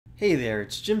Hey there,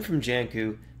 it's Jim from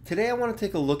Janku. Today I want to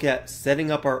take a look at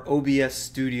setting up our OBS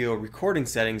Studio recording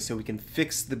settings so we can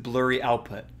fix the blurry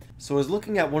output. So I was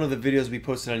looking at one of the videos we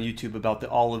posted on YouTube about the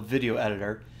Olive video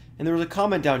editor, and there was a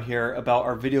comment down here about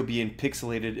our video being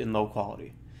pixelated in low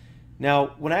quality.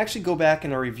 Now, when I actually go back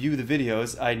and I review the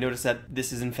videos, I notice that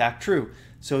this is in fact true.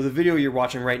 So the video you're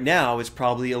watching right now is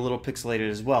probably a little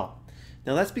pixelated as well.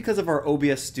 Now that's because of our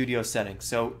OBS Studio settings.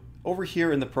 So over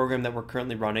here in the program that we're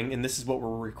currently running, and this is what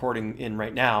we're recording in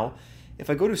right now, if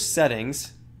I go to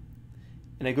settings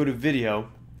and I go to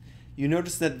video, you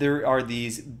notice that there are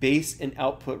these base and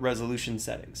output resolution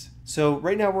settings. So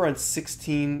right now we're on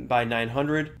 16 by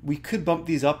 900. We could bump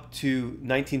these up to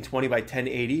 1920 by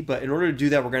 1080, but in order to do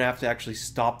that, we're gonna have to actually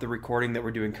stop the recording that we're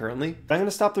doing currently. But I'm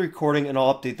gonna stop the recording and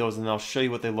I'll update those and I'll show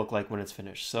you what they look like when it's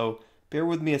finished. So bear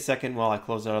with me a second while I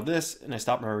close out of this and I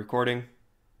stop my recording.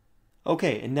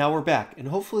 Okay, and now we're back, and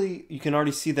hopefully you can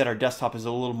already see that our desktop is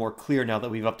a little more clear now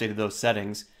that we've updated those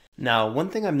settings. Now,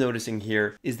 one thing I'm noticing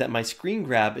here is that my screen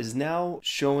grab is now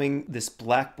showing this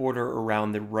black border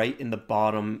around the right and the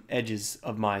bottom edges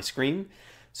of my screen.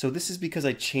 So this is because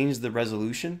I changed the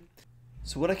resolution.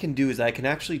 So what I can do is I can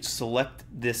actually select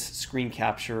this screen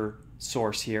capture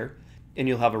source here, and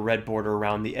you'll have a red border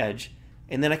around the edge.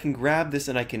 And then I can grab this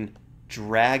and I can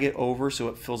drag it over so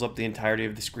it fills up the entirety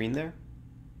of the screen there.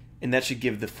 And that should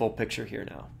give the full picture here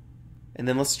now. And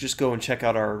then let's just go and check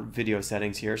out our video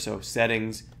settings here. So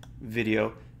settings,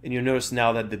 video, and you'll notice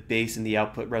now that the base and the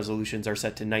output resolutions are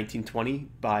set to 1920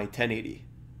 by 1080.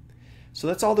 So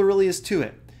that's all there really is to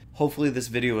it. Hopefully this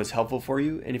video was helpful for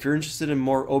you, and if you're interested in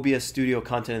more OBS Studio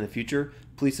content in the future,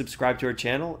 please subscribe to our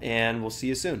channel and we'll see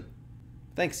you soon.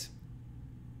 Thanks.